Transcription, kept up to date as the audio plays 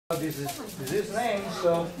This is disease name.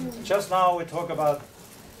 So just now we talk about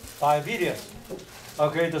diabetes.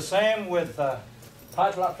 Okay, the same with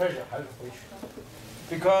high blood pressure,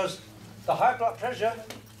 because the high blood pressure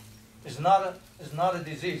is not a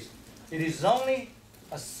disease. It is only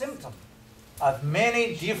a symptom of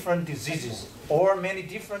many different diseases or many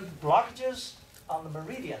different blockages on the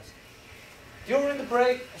meridians. During the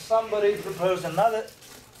break, somebody proposed another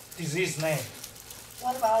disease name.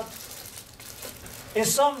 What about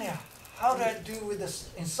insomnia? How do I do with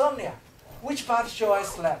this insomnia? Which part shall I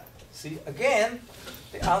select? See, again,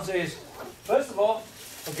 the answer is, first of all,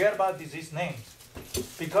 forget about disease names.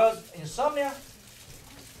 Because insomnia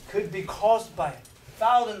could be caused by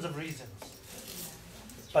thousands of reasons.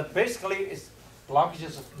 But basically, it's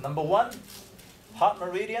blockages of number 1, heart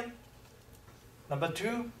meridian. Number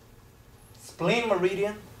 2, spleen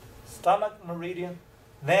meridian, stomach meridian,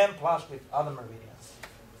 then plus with other meridians.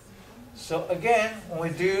 So again, when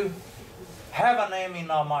we do have a name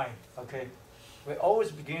in our mind, okay, we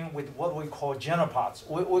always begin with what we call general parts.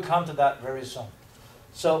 We'll come to that very soon.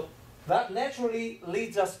 So that naturally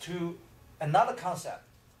leads us to another concept,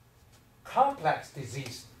 complex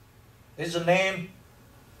disease. This is a name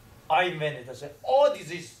I invented. I said all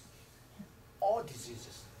diseases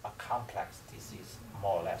are complex disease,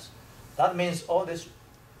 more or less. That means all these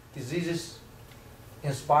diseases,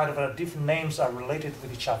 in spite of their different names, are related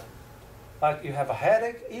with each other. Like you have a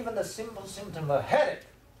headache, even the simple symptom of a headache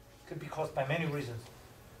could be caused by many reasons.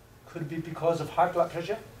 Could be because of high blood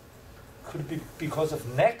pressure, could be because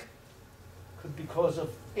of neck, could be because of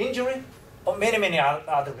injury, or many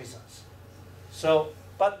other reasons. So,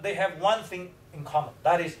 but they have one thing in common,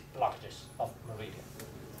 that is blockages of meridian.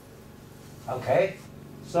 Okay,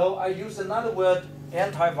 so I use another word,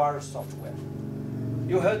 antivirus software.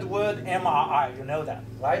 You heard the word MRI, you know that,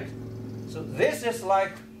 right? So this is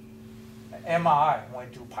like MRI when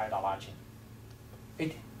we do Paida Lajin.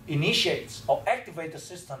 It initiates or activates the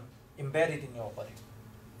system embedded in your body.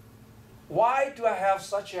 Why did I have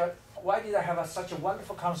such a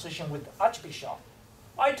wonderful conversation with Archbishop?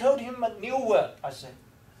 I told him a new word. I said,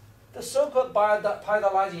 the so-called Paida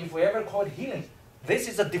Lajin, if we ever call it healing, this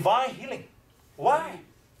is a divine healing. Why?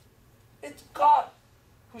 It's God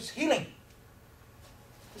who's healing.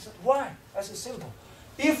 He said, why? I said, simple.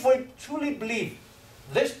 If we truly believe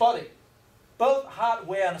this body, both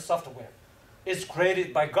hardware and software, is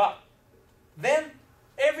created by God, then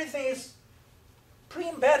everything is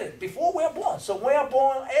pre-embedded before we are born. So when we are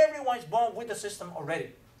born, everyone is born with the system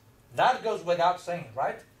already. That goes without saying,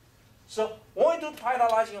 right? So when we do Paida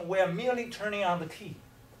Lajin, we are merely turning on the key.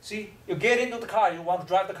 See, you get into the car, you want to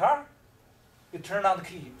drive the car, you turn on the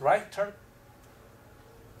key, right? Turn.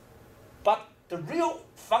 But the real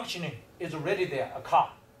functioning is already there, a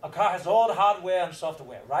car. A car has all the hardware and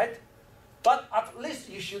software, right? But at least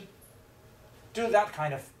you should do that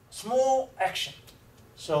kind of small action.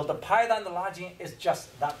 So the Paida and the Lajin is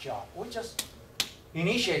just that job. We just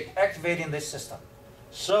initiate activating this system.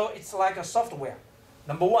 So it's like a software.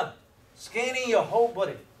 Number 1, scanning your whole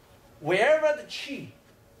body. Wherever the qi,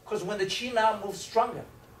 because when the qi now moves stronger,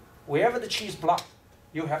 wherever the qi is blocked,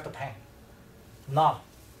 you have the pain, numb,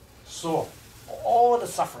 sore, all the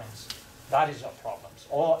sufferings. That is your problems,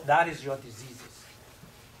 or that is your diseases.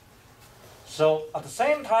 So at the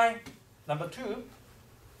same time, number 2,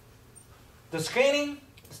 the scanning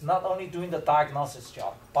is not only doing the diagnosis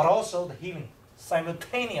job, but also the healing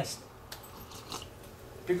simultaneously.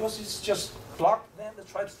 Because it's just blocked, then they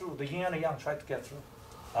try through, the yin and the yang try to get through.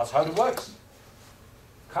 That's how it works.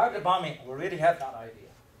 Cardiac bombing, we already had that idea.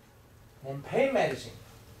 And pain medicine.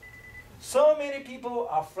 So many people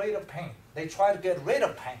are afraid of pain. They try to get rid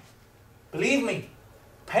of pain. Believe me,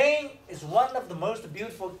 pain is one of the most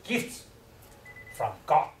beautiful gifts from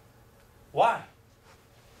God. Why?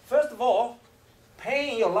 First of all,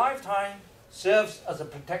 pain in your lifetime serves as a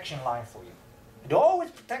protection line for you. It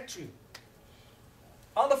always protects you.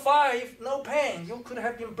 On the fire, if no pain, you could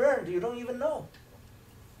have been burned, you don't even know.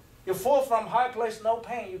 You fall from high place, no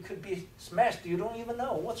pain, you could be smashed, you don't even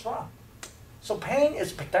know what's wrong. So pain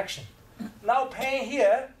is protection. Now pain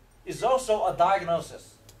here is also a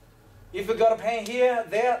diagnosis. If you got a pain here,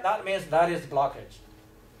 there, that means that is blockage.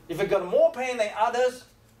 If you got more pain than others,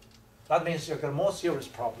 that means you got a more serious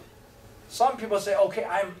problem. Some people say, okay,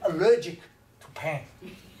 I'm allergic to pain.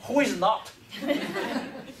 Who is not?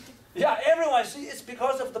 Yeah, everyone, see, it's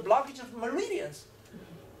because of the blockage of meridians.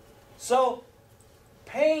 So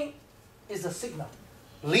pain is a signal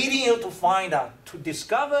leading you to find out, to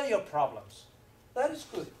discover your problems. That is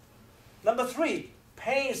good. Number 3,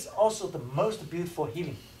 pain is also the most beautiful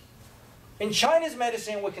healing. In Chinese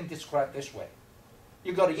medicine, we can describe this way.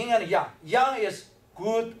 You got yin and yang. Yang is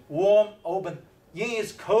good, warm, open. Yin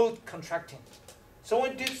is cold, contracting. So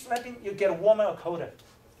when you do sleeping, you get warmer or colder?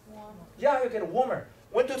 Warmer. Yeah, you get warmer.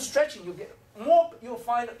 When you do stretching, you get more. You'll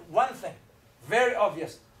find one thing, very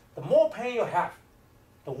obvious. The more pain you have,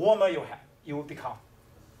 the warmer you will become.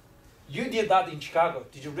 You did that in Chicago.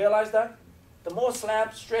 Did you realize that? The more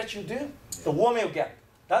slap stretch you do, the warmer you get.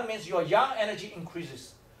 That means your yang energy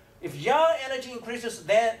increases. If yang energy increases,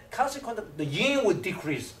 then consequently the yin will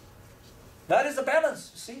decrease. That is the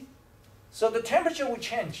balance, see? So the temperature will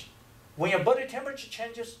change. When your body temperature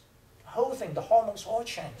changes, the whole thing, the hormones all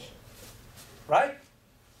change. Right?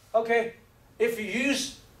 Okay, if you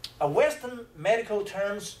use a Western medical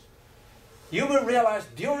terms, you will realize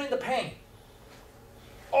during the pain,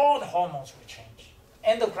 all the hormones will change.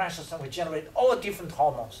 Endocrine system will generate all different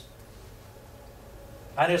hormones.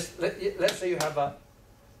 And let's say you have a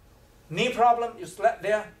knee problem, you slept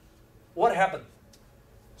there, what happened?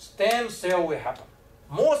 Stem cell will happen.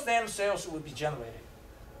 More stem cells will be generated.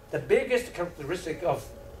 The biggest characteristic of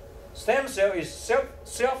stem cell is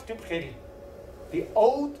self-duplicating. The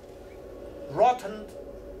old, rotten,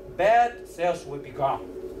 bad cells will be gone,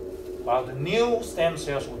 while the new stem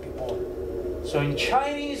cells will be born. So in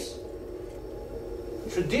Chinese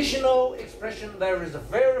traditional expression, there is a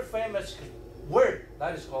very famous word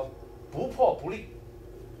that is called 不破不立.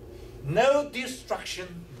 No destruction,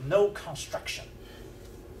 no construction.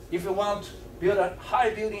 If you want to build a high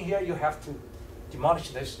building here, you have to demolish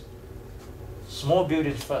this small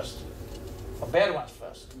buildings first, or bad ones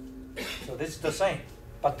first. So this is the same.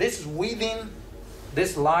 But this is within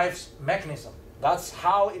this life's mechanism. That's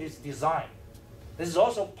how it is designed. This is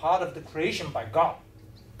also part of the creation by God.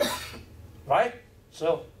 Right?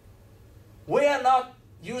 So we are not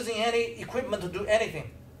using any equipment to do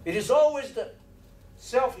anything. It is always the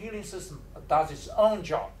self-healing system that does its own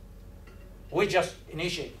job. We just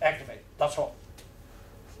initiate, activate, that's all.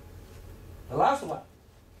 The last one,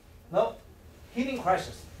 no, healing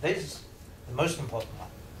crisis. This is the most important one.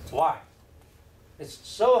 Why? It's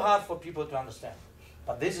so hard for people to understand,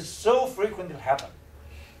 but this is so frequently happen.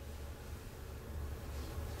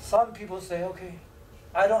 Some people say, okay,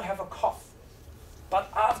 I don't have a cough,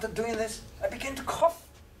 but after doing this, I begin to cough.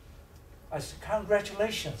 I say,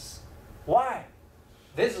 congratulations. Why?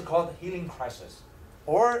 This is called healing crisis.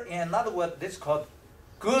 Or in another word, this is called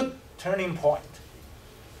good turning point.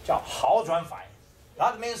 叫好转反应.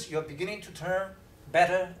 That means you're beginning to turn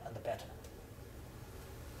better and better.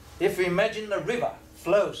 If you imagine the river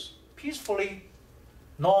flows peacefully,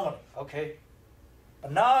 normally, okay?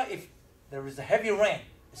 But now if there is a heavy rain,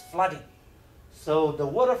 it's flooding. So the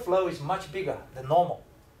water flow is much bigger than normal.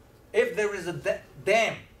 If there is a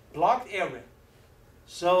dam, blocked area,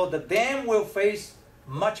 so the dam will face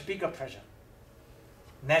much bigger pressure,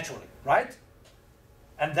 naturally, right?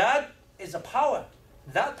 And that is a power.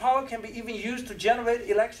 That power can be even used to generate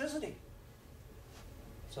electricity.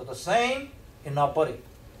 So the same in our body.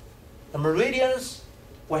 The meridians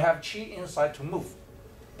will have qi inside to move.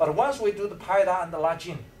 But once we do the Paida and the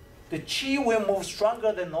Lajin, the qi will move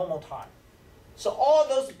stronger than normal time. So all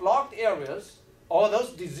those blocked areas, all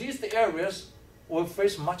those diseased areas will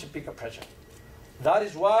face much bigger pressure. That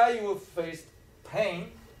is why you will face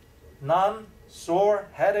pain, numb, sore,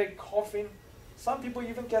 headache, coughing. Some people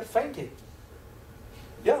even get fainted.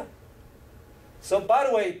 Yeah. So by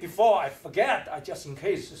the way, before I forget, just in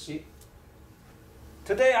case, you see,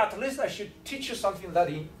 today at least I should teach you something that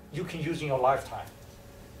you can use in your lifetime.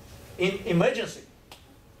 In emergency,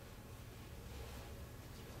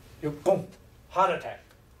 you boom, heart attack.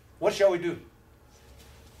 What shall we do?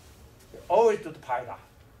 We always do the Paida.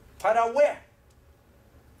 Paida where?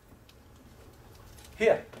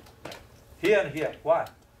 Here. Here and here. Why?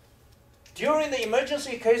 During the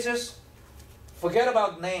emergency cases, forget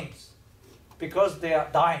about names because they are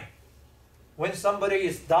dying. When somebody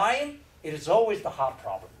is dying, it is always the heart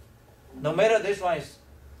problem. No matter this one is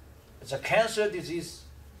it's a cancer disease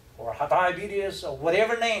or diabetes or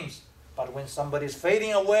whatever names, but when somebody is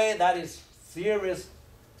fading away, that is serious,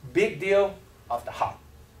 big deal of the heart.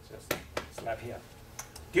 So slap here.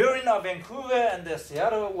 During our Vancouver and the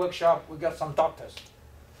Seattle workshop, we got some doctors,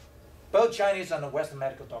 both Chinese and Western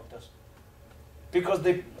medical doctors, because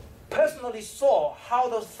they personally saw how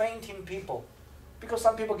those fainting people, because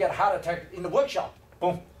some people get heart attack in the workshop,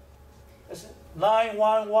 boom. I said,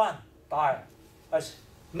 911, die. I said,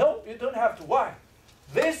 no, you don't have to. Why?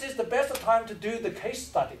 This is the best time to do the case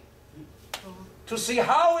study, to see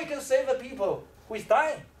how we can save the people who is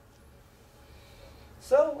dying.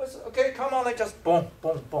 So I said, okay, come on, let's just boom,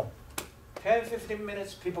 boom, boom. 10, 15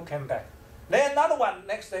 minutes, people came back. Then another one,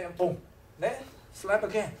 next day, boom. Then slap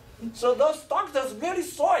again. So those doctors really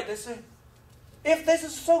saw it. They say, If this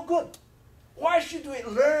is so good, why should we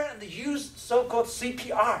learn and use so-called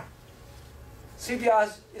CPR?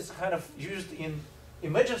 CPR is kind of used in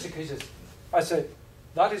emergency cases. I say,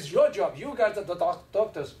 that is your job. You guys are the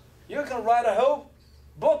doctors. You can write a whole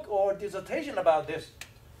book or dissertation about this.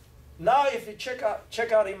 Now if you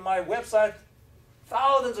check out in my website,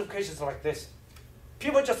 thousands of cases like this.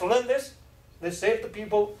 People just learn this. They save the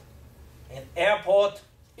people in airport,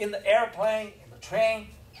 in the airplane, in the train.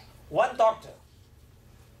 One doctor,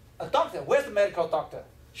 a doctor, where's the medical doctor?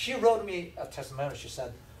 She wrote me a testimonial. She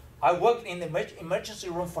said, I worked in the emergency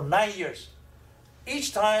room for 9 years.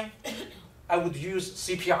 Each time I would use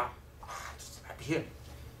CPR. Just right here.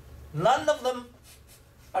 None of them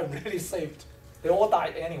I really saved. They all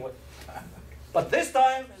died anyway. But this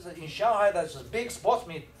time, in Shanghai, there's a big sports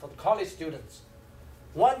meet for the college students.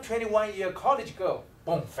 One 21-year college girl,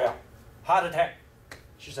 boom, fell. Heart attack.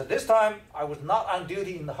 She said, this time I was not on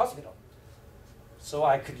duty in the hospital. So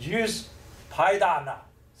I could use Paida now.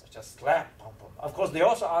 So just slap, boom, boom. Of course, they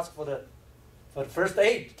also asked for the first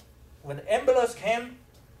aid. When the ambulance came,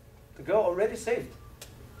 the girl already saved.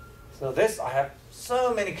 So this, I have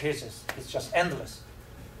so many cases. It's just endless.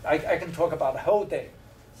 I can talk about the whole day.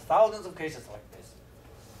 Thousands of cases like this.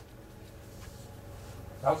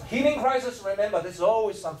 Now, healing crisis, remember, this is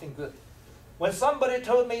always something good. When somebody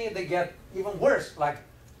told me they get even worse, like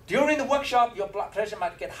during the workshop, your blood pressure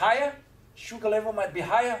might get higher, sugar level might be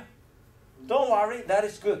higher. Don't worry, that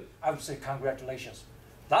is good. I would say congratulations.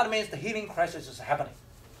 That means the healing crisis is happening.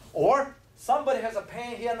 Or somebody has a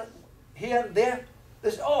pain here and there. They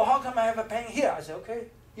say, oh, how come I have a pain here? I say, okay,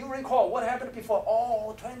 you recall what happened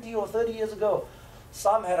before, 20 or 30 years ago.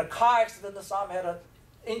 Some had a car accident, some had an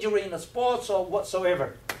injury in the sports or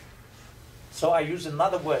whatsoever. So I use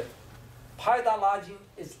another word. Paida Lajin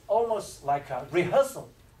is almost like a rehearsal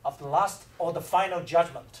of the last or the final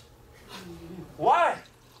judgment. Why?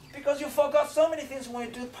 Because you forgot so many things when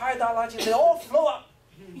you do Paida Lajin. They all flow up.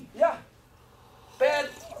 Yeah. Bad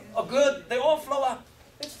or good, they all flow up.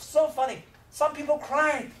 It's so funny. Some people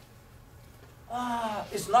cried.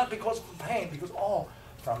 It's not because of pain, because,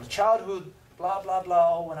 from childhood, blah, blah,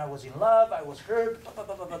 blah, when I was in love, I was hurt, blah,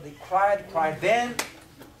 blah, blah, blah. They cried, then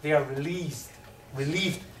they are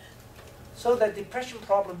relieved. So that depression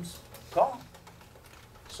problems gone.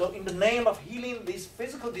 So in the name of healing these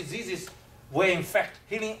physical diseases, we're in fact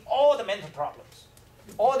healing all the mental problems.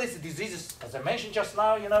 All these diseases, as I mentioned just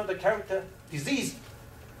now, the character disease,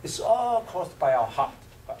 is all caused by our heart.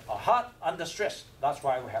 Our heart under stress. That's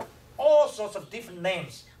why we have all sorts of different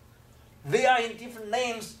names. They are in different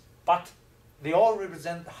names, but they all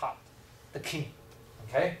represent the heart, the king.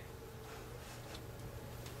 Okay?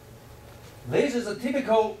 This is a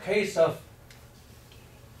typical case of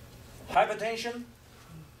hypertension,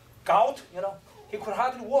 gout, he could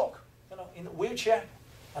hardly walk, in a wheelchair,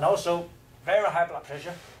 and also very high blood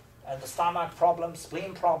pressure, and the stomach problem,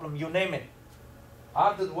 spleen problem, you name it.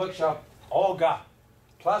 After the workshop, all gone.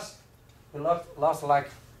 Plus, he lost like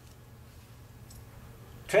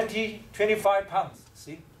 20, 25 pounds.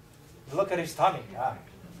 See? Look at his tummy.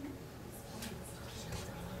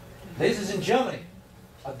 This is in Germany.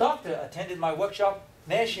 A doctor attended my workshop.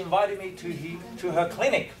 Then she invited me to her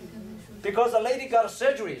clinic because a lady got a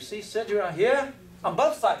surgery. See, surgery on here, on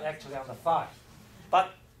both sides actually, on the thigh.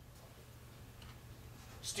 But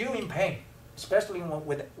still in pain, especially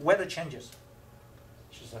when weather changes.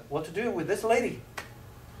 She said, what to do with this lady?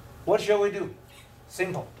 What shall we do?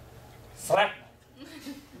 Simple. Slap.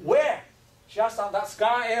 Where? Just on that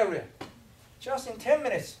scar area. Just in 10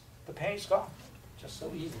 minutes, the pain is gone. Just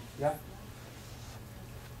so easy. Yeah.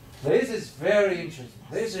 This is very interesting.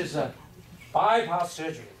 This is a bypass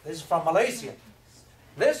surgery. This is from Malaysia.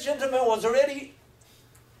 This gentleman was already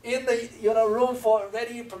in the room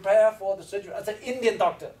ready prepared for the surgery. As an Indian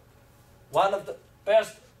doctor, one of the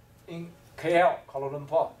best in KL, Kuala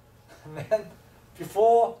Lumpur. And then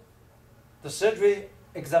before the surgery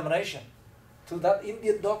examination, to that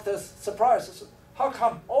Indian doctor's surprise, he said, how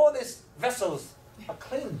come all these vessels are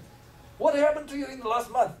clean? What happened to you in the last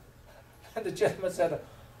month? And the gentleman said,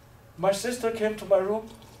 my sister came to my room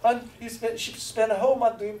and she spent a whole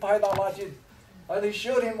month doing Paida Lajin. And he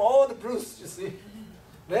showed him all the bruises, you see.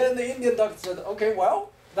 Then the Indian doctor said, okay,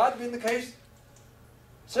 well, that being the case,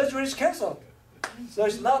 surgery is cancelled. So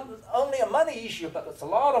it's not only a money issue, but it's a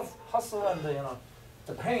lot of hustle and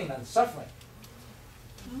the pain and suffering.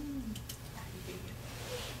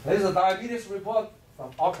 There's a diabetes report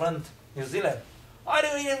from Auckland, New Zealand. I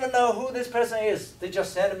don't even know who this person is. They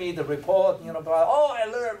just sent me the report,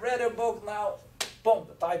 I read a book now. Boom,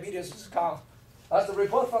 the diabetes is gone. That's the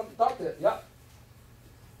report from the doctor, yeah.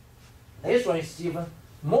 This one is Stephen.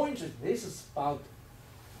 More interesting, this is about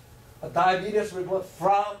a diabetes report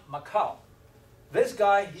from Macau. This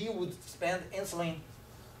guy, he would spend insulin,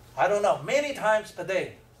 I don't know, many times per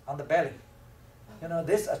day on the belly. You know,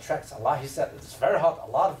 this attracts a lot. He said it's very hot.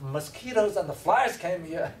 A lot of mosquitoes and the flies came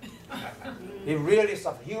here. He really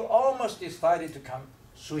suffered. He almost decided to commit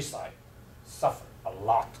suicide. Suffered a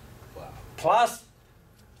lot. Wow. Plus,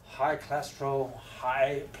 high cholesterol,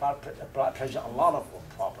 high blood pressure, a lot of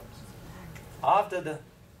problems. After the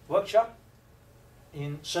workshop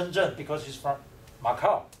in Shenzhen, because he's from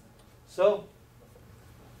Macau, so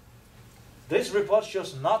this report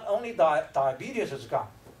shows not only diabetes is gone,